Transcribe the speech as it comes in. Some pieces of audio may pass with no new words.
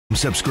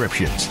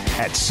subscriptions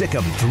at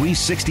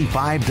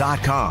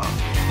SicEm365.com.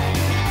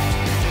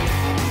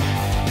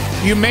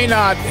 You may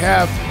not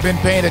have been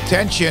paying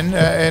attention,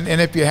 and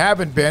if you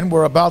haven't been,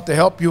 we're about to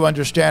help you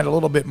understand a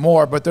little bit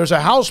more. But there's a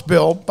House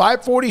Bill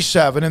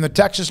 547 in the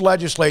Texas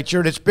legislature,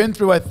 and it's been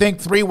through, I think,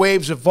 3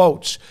 waves of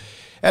votes.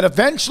 And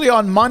eventually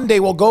on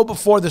Monday will go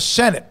before the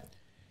Senate.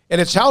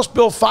 And it's House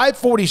Bill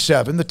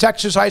 547. The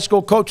Texas High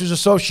School Coaches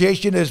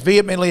Association is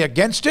vehemently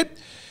against it.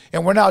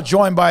 And we're now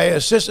joined by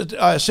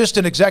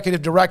Assistant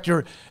Executive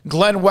Director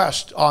Glen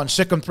West on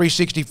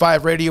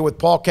SicEm365 Radio with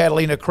Paul,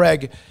 Catalina,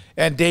 Craig,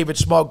 and David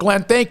Smoak.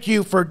 Glen, thank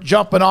you for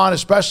jumping on,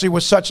 especially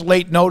with such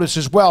late notice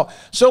as well.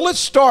 So let's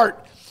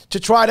start to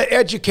try to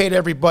educate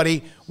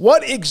everybody.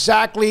 What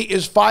exactly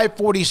is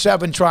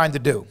 547 trying to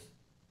do?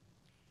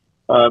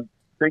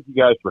 Thank you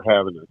guys for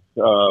having us.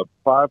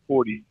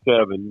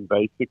 547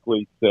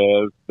 basically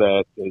says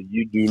that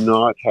you do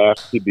not have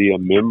to be a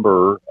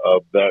member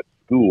of that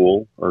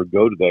school or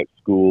go to that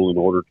school in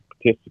order to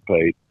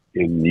participate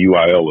in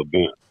UIL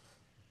events.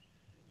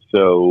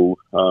 So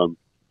 2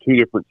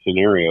 different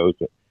scenarios,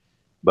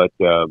 but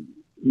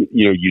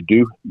you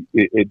do.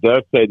 It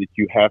does say that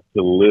you have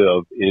to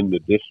live in the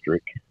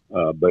district,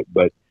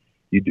 but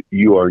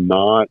you are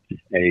not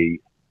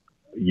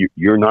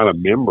you're not a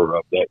member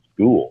of that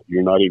school.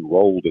 You're not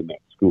enrolled in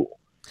that school.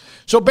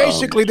 So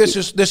basically, this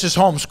is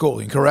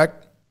homeschooling,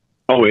 correct?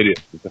 Oh, it is.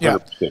 It's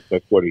 100%. Yeah.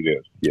 That's what it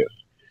is. Yes.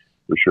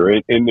 For sure,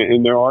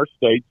 and there are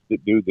states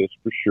that do this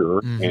for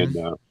sure, and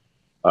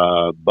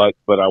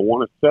but I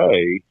want to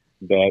say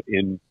that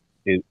in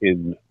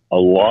a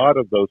lot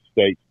of those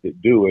states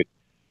that do it,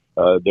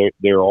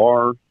 there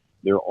are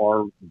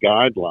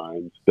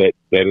guidelines that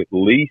at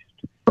least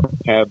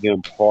have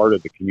them part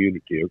of the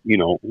community. You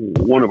know,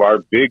 one of our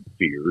big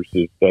fears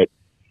is that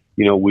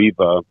we've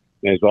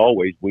as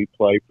always we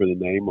play for the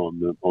name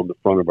on the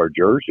front of our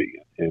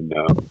jersey and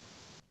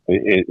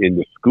in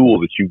the school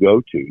that you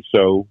go to.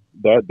 So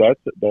that's a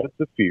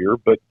fear,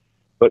 but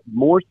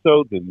more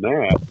so than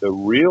that, the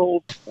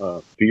real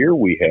fear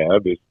we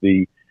have is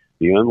the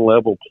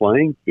unlevel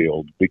playing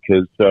field,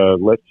 because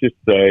let's just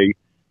say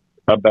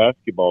a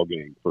basketball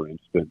game, for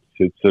instance.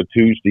 It's a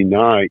Tuesday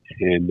night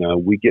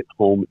and we get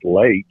home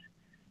late,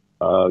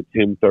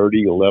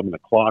 10:30, 11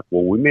 o'clock.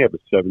 Well, we may have a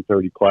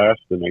 7:30 class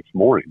the next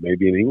morning,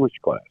 maybe an English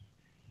class.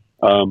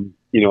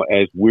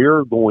 As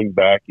we're going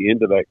back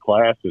into that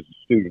class as a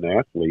student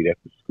athlete at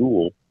the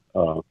school,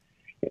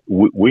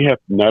 we have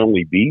to not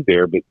only be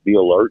there, but be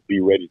alert, be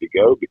ready to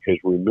go, because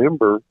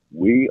remember,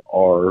 we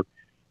are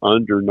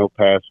under no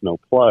pass, no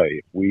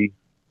play. If we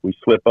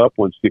slip up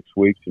 6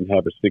 weeks and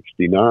have a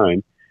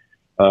 69,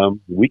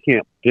 we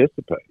can't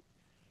participate,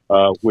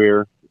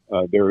 where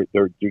there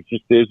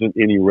just isn't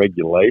any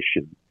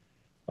regulation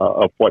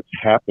of what's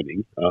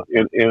happening.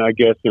 And I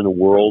guess in a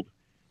world,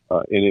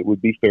 and it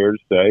would be fair to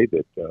say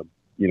that,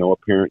 a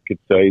parent could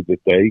say that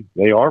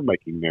they are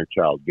making their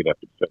child get up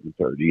at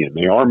 7:30 and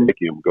they are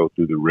making them go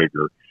through the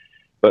rigor.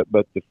 But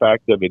the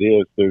fact of it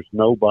is, there's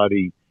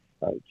nobody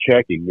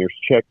checking. There's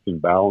checks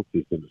and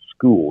balances in the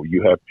school.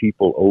 You have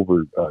people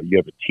over, you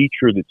have a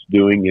teacher that's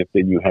doing it,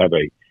 then you have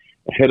a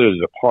head of the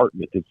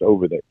department that's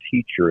over that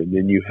teacher, and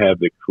then you have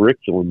the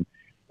curriculum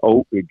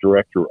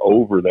director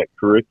over that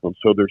curriculum.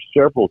 So there's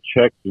several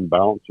checks and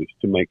balances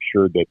to make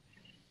sure that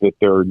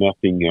there are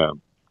nothing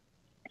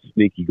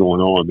sneaky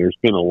going on. There's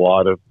been a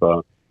lot of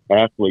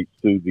athletes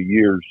through the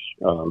years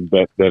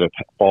that have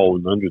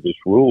fallen under this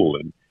rule,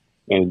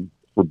 and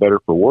for better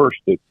for worse,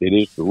 that it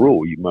is the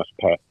rule. You must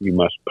pass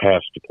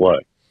to play.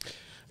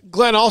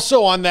 Glenn,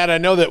 also on that, I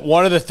know that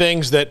one of the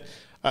things that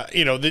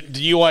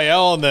the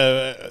UIL and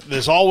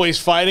there's always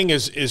fighting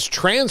is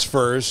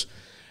transfers.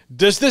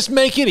 Does this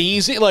make it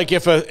easy? Like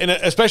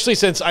especially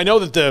since I know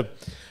that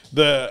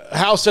the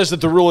House says that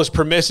the rule is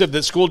permissive,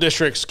 that school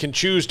districts can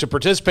choose to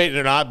participate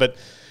or not, but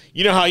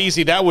you know how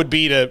easy that would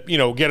be to,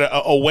 get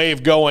a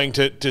wave going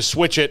to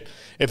switch it,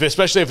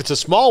 especially if it's a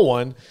small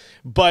one.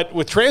 But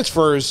with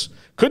transfers,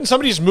 couldn't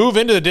somebody just move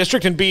into the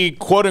district and be,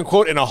 quote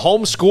unquote, in a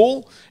home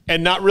school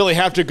and not really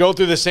have to go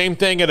through the same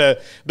thing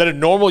that a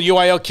normal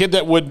UIL kid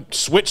that would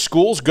switch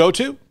schools go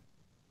to?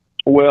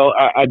 Well,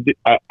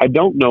 I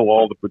don't know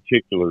all the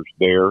particulars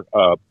there,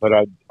 but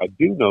I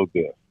do know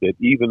this, that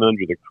even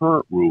under the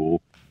current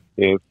rule,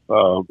 if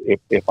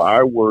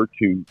I were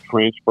to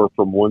transfer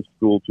from one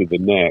school to the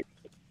next,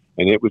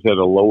 and it was at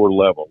a lower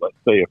level, let's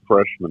say a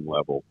freshman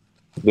level,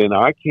 then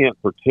I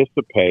can't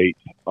participate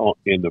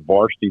in the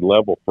varsity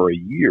level for a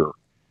year.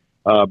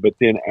 But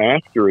then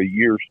after a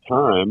year's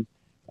time,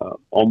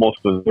 almost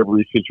in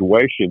every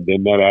situation,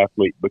 then that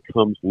athlete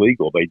becomes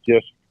legal.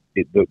 The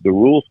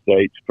rule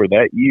states for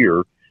that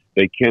year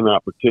they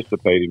cannot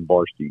participate in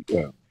varsity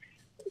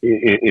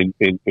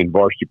in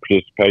varsity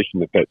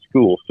participation at that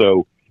school.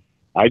 So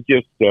I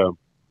just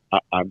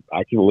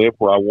I can live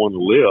where I want to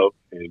live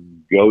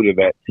and go to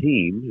that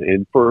team.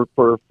 And for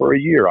a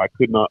year, I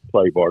could not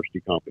play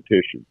varsity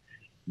competition.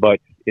 But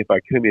if I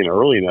come in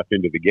early enough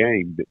into the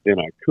game, then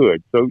I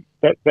could. So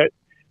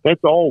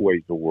that's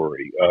always a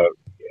worry,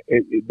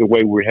 the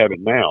way we have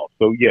it now.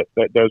 So yes,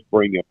 that does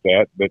bring up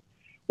that. But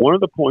one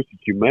of the points that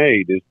you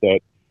made is that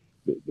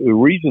the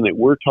reason that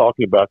we're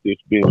talking about this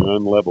being an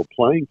unlevel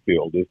playing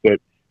field is that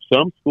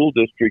some school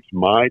districts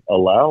might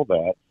allow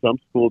that, some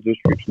school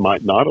districts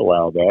might not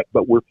allow that,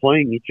 but we're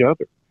playing each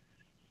other.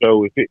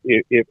 So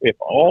if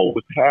all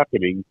was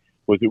happening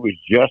was it was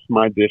just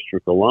my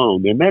district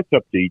alone, then that's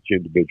up to each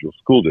individual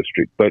school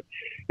district. But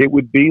it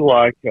would be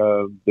like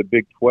the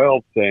Big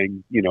 12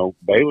 saying,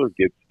 Baylor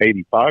gets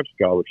 85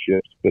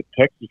 scholarships, but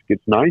Texas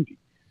gets 90.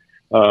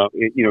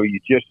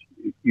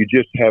 You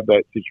just have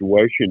that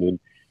situation. And,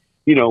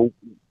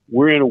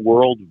 we're in a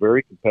world, a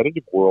very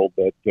competitive world,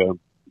 that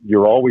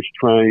you're always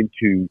trying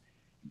to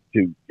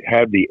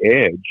have the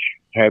edge,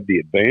 have the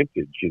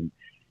advantage. And,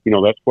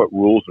 that's what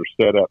rules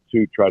are set up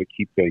to try to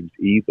keep things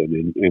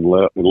even and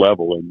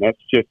level. And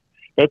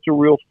that's a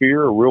real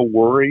fear, a real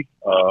worry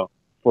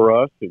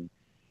for us. And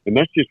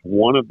that's just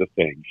one of the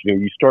things.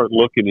 You start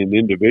looking in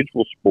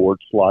individual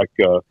sports like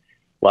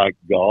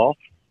golf,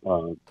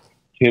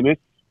 tennis,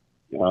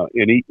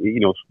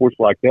 and sports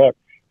like that.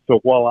 So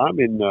while I'm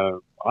in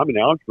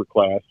algebra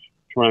class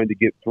trying to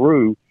get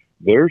through,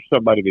 there's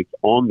somebody that's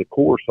on the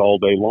course all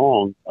day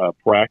long,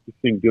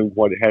 practicing, doing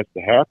what it has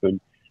to happen,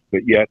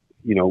 but yet,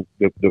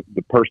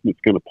 the person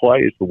that's going to play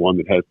is the one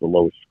that has the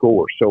lowest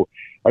score. So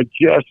it's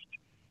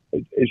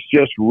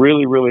just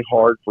really, really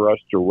hard for us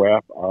to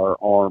wrap our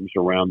arms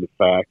around the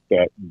fact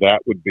that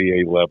would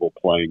be a level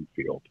playing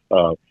field.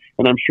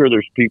 And I'm sure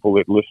there's people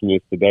that listen to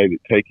this today that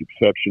take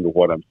exception to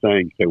what I'm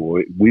saying, say,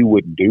 well, we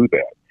wouldn't do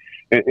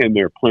that. And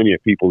there are plenty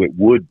of people that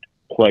would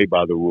play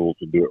by the rules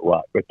and do it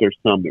right, but there's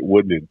some that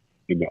wouldn't.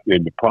 And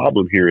the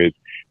problem here is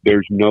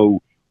there's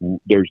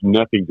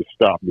nothing to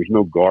stop. There's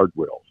no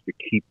guardrails to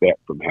keep that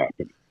from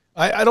happening.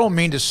 I don't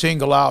mean to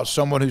single out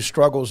someone who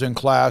struggles in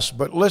class,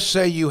 but let's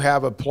say you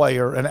have a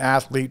player, an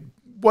athlete,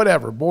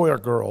 whatever, boy or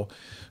girl,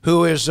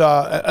 who is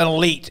an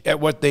elite at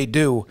what they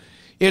do.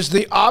 Is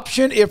the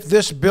option, if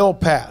this bill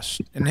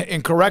passed,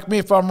 and correct me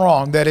if I'm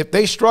wrong, that if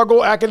they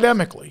struggle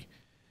academically,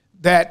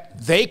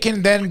 that they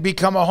can then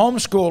become a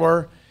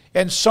homeschooler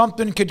and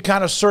something could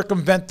kind of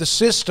circumvent the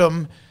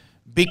system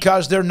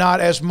because they're not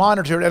as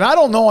monitored? And I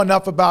don't know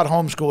enough about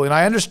homeschooling.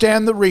 I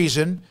understand the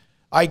reason.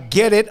 I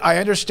get it. I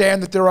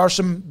understand that there are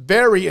some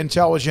very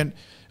intelligent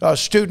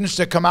students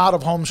that come out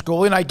of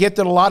homeschooling. I get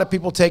that a lot of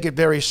people take it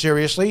very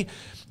seriously.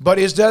 But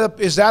is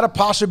that a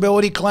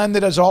possibility, Glenn,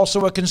 that is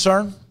also a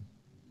concern?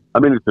 I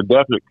mean, it's a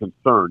definite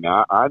concern.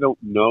 Now, I don't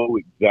know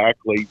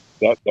exactly.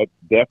 That's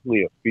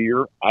definitely a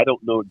fear. I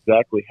don't know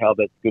exactly how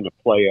that's going to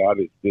play out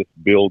as this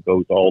bill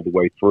goes all the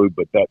way through,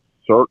 but that's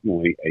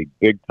certainly a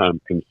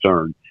big-time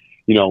concern.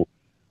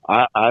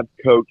 I've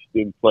coached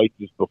in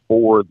places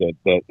before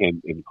that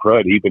and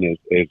Craig, even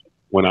as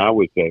when I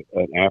was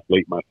an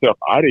athlete myself,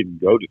 I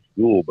didn't go to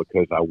school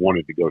because I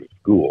wanted to go to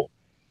school.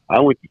 I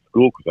went to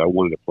school because I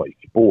wanted to play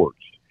sports.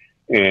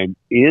 And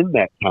in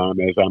that time,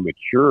 as I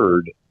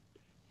matured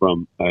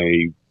from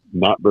a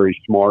not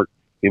very smart,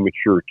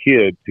 immature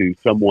kid to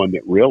someone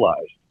that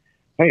realized,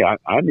 hey,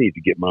 I need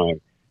to get my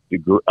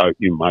degree,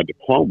 my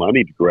diploma. I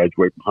need to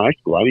graduate from high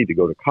school. I need to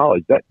go to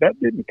college. That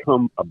didn't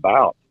come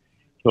about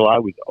till I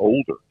was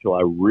older, till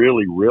I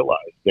really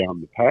realized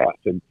down the path.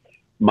 And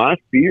my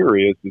fear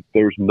is that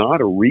there's not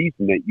a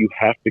reason that you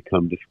have to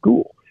come to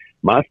school.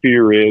 My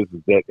fear is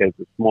that as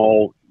a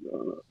small,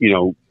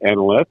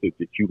 adolescent,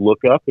 that you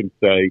look up and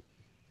say,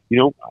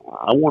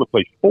 I want to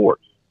play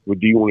sports. Well,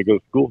 do you want to go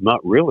to school? Not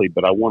really,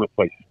 but I want to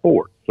play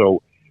sports.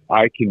 So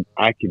I can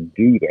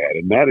do that.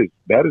 And that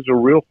is a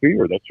real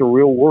fear. That's a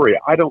real worry.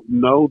 I don't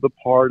know the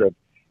part of,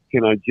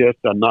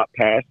 I'm not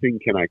passing.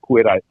 Can I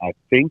quit? I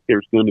think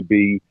there's going to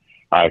be,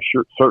 I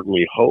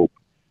certainly hope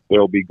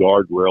there'll be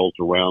guardrails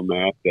around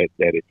that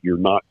if you're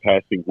not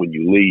passing when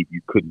you leave,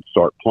 you couldn't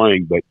start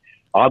playing. But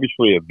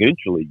obviously,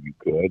 eventually you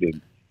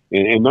could.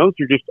 And those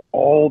are just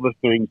all the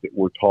things that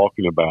we're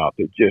talking about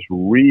that just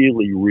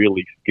really,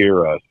 really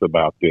scare us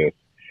about this.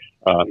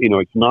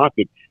 It's not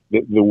that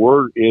the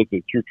word is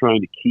that you're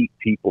trying to keep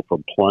people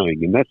from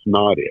playing, and that's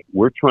not it.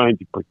 We're trying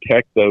to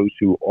protect those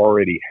who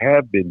already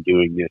have been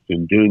doing this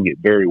and doing it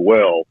very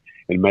well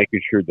and making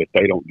sure that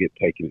they don't get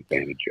taken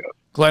advantage of.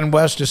 Glen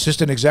West,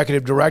 Assistant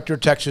Executive Director,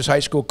 Texas High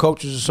School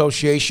Coaches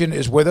Association,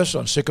 is with us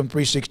on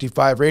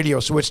SicEm365 Radio.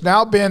 So it's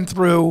now been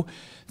through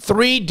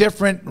 3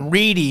 different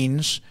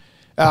readings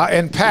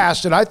and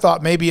passed, and I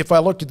thought maybe if I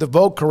looked at the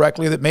vote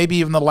correctly that maybe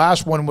even the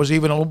last one was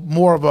even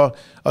more of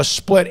a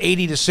split,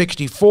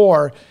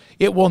 80-64.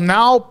 It will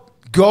now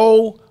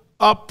go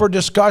up for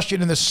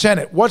discussion in the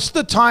Senate. What's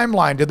the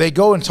timeline? Do they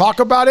go and talk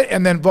about it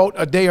and then vote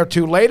a day or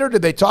two later? Do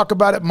they talk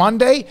about it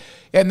Monday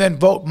and then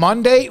vote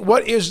Monday?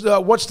 What's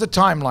the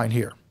timeline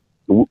here?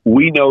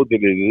 We know that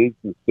it is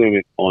the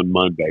Senate on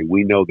Monday.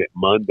 We know that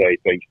Monday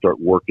things start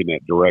working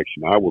that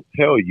direction. I will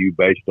tell you,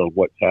 based on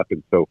what's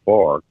happened so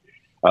far,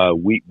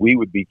 we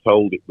would be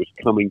told it was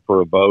coming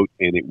for a vote,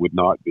 and it would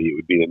not be. It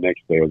would be the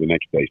next day or the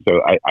next day. So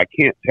I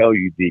can't tell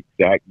you the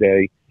exact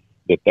day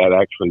that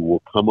actually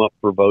will come up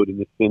for vote in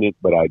the Senate,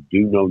 but I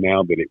do know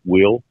now that it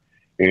will.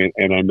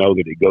 And I know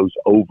that it goes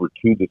over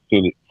to the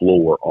Senate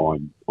floor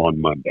on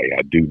Monday.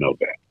 I do know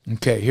that.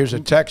 Okay, here's a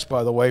text,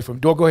 by the way, from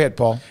 – go ahead,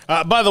 Paul.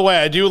 By the way,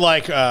 I do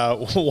like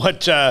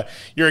what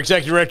your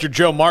executive director,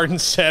 Joe Martin,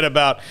 said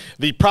about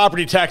the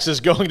property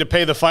taxes going to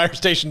pay the fire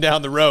station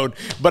down the road,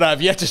 but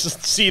I've yet to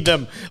see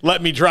them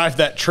let me drive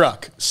that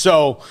truck.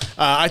 So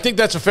I think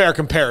that's a fair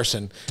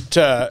comparison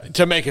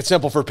to make it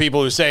simple for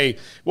people who say,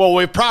 well,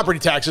 we have property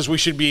taxes, we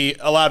should be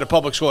allowed to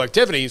public school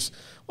activities.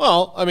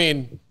 Well, I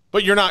mean,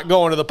 but you're not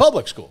going to the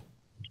public school.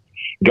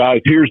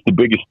 Guys, here's the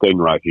biggest thing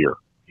right here.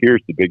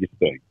 Here's the biggest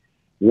thing.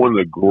 One of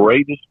the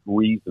greatest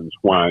reasons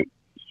why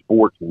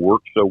sports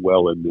work so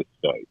well in this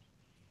state,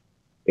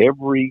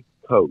 every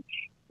coach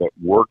that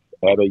works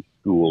at a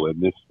school in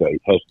this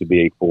state has to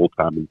be a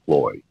full-time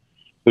employee.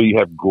 So you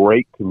have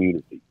great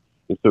community.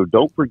 And so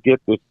don't forget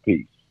this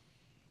piece.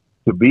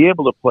 To be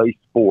able to play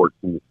sports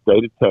in the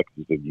state of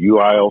Texas and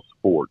UIL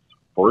sports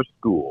for a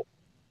school,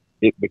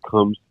 it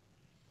becomes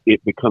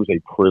a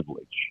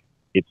privilege.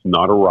 It's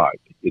not a right.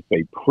 It's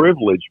a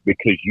privilege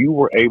because you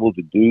were able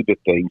to do the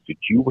things that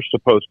you were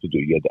supposed to do.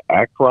 You had to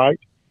act right.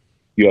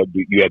 You had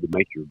to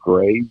make your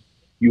grades.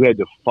 You had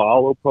to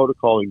follow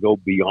protocol and go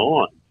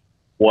beyond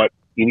what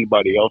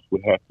anybody else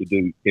would have to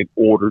do in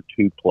order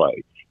to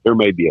play. There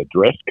may be a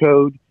dress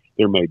code.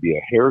 There may be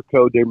a hair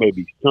code. There may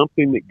be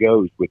something that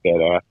goes with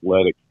that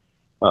athletic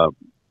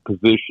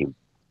position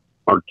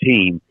or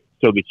team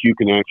so that you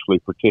can actually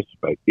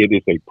participate. It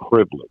is a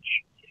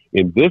privilege.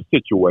 In this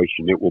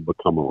situation, it will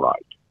become a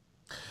right.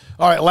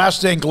 All right,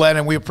 last thing, Glenn,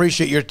 and we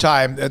appreciate your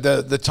time.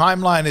 The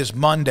timeline is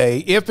Monday.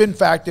 If, in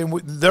fact,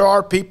 there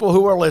are people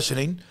who are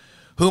listening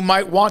who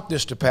might want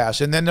this to pass,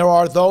 and then there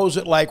are those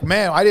that like,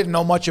 man, I didn't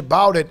know much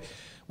about it.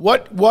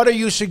 What are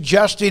you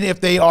suggesting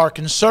if they are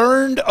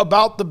concerned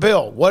about the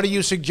bill? What are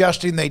you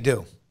suggesting they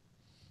do?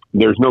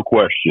 There's no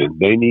question.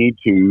 They need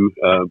to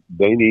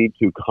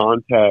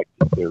contact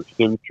their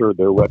senator,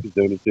 their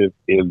representative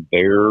in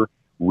their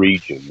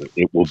region.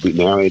 It will be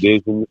now. It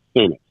is in the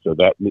Senate, so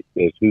that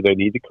is who they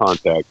need to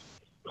contact.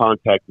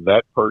 Contact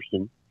that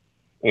person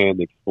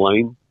and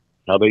explain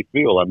how they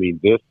feel. I mean,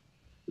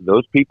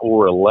 those people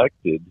were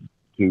elected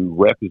to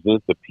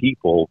represent the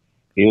people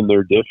in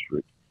their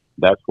district.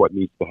 That's what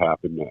needs to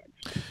happen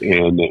next.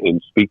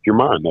 And speak your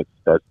mind.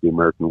 That's the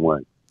American way.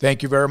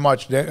 Thank you very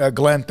much,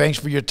 Glenn. Thanks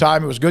for your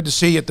time. It was good to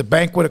see you at the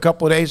banquet a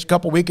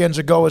couple weekends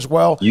ago as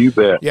well. You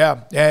bet.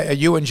 Yeah,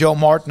 you and Joe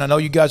Martin. I know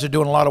you guys are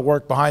doing a lot of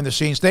work behind the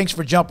scenes. Thanks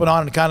for jumping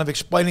on and kind of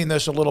explaining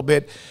this a little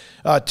bit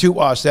to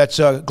us. That's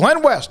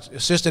Glen West,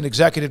 Assistant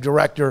Executive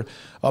Director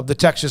of the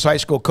Texas High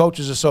School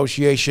Coaches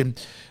Association.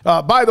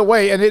 By the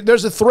way, and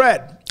there's a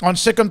thread on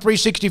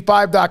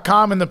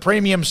SicEm365.com in the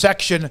premium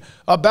section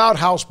about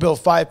House Bill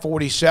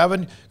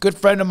 547. Good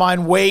friend of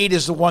mine, Wade,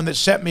 is the one that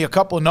sent me a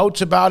couple of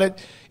notes about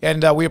it,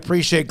 and we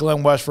appreciate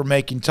Glen West for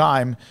making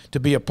time to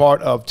be a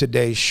part of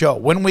today's show.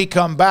 When we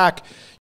come back,